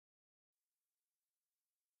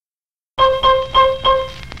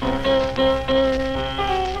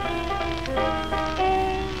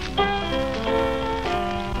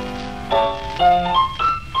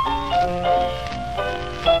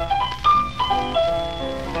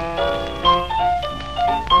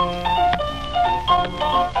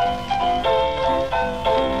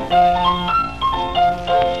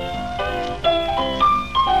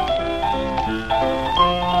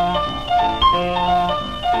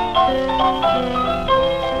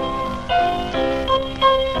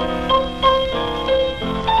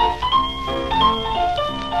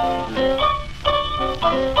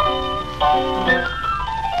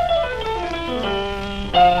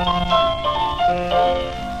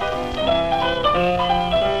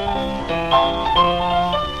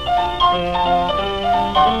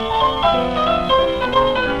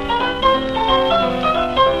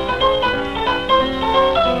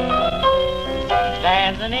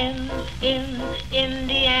There's an inn in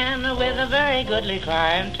Indiana with a very goodly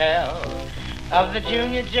clientele of the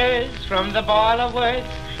junior jurors from the boiler works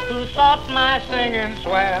who thought my singing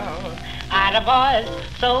swell. I'd a voice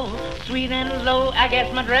so sweet and low, I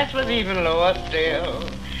guess my dress was even lower still.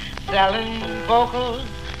 Selling vocals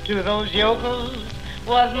to those yokels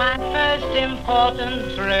was my first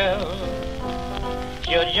important thrill.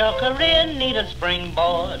 Should your career need a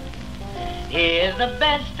springboard, here's the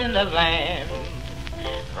best in the land.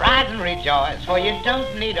 Rise and rejoice, for you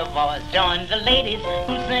don't need a voice. Join the ladies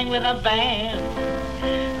who sing with a band.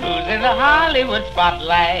 Who's in the Hollywood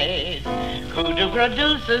spotlight? Who do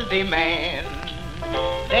producers demand?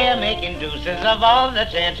 They're making deuces of all the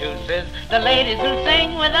chantuses, the ladies who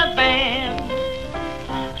sing with a band.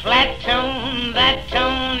 Flat tone, that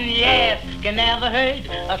tone, yes, can never hurt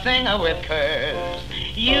a singer with curves.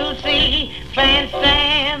 You see fans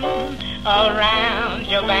stand around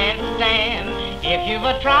your bandstand if you've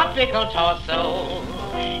a tropical torso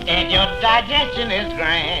and your digestion is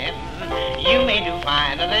grand. You may do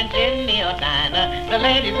finer than Ginny or Dinah, the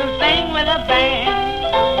ladies who sing with a band.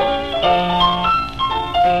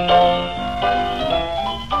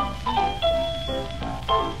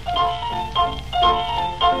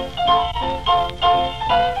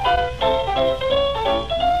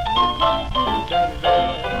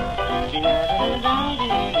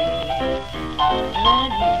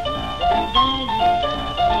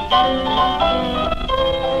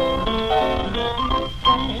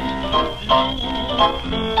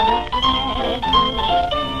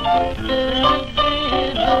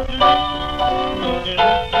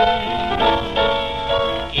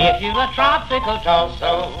 If you've a tropical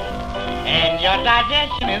torso and your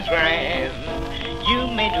digestion is grand, you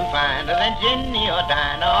may do finer than Ginny or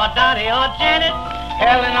Dinah or Dottie or Janet,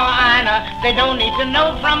 Helen or Ina. They don't need to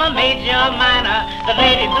know from a major or minor, the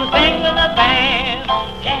ladies who sing with a band.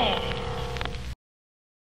 Yeah.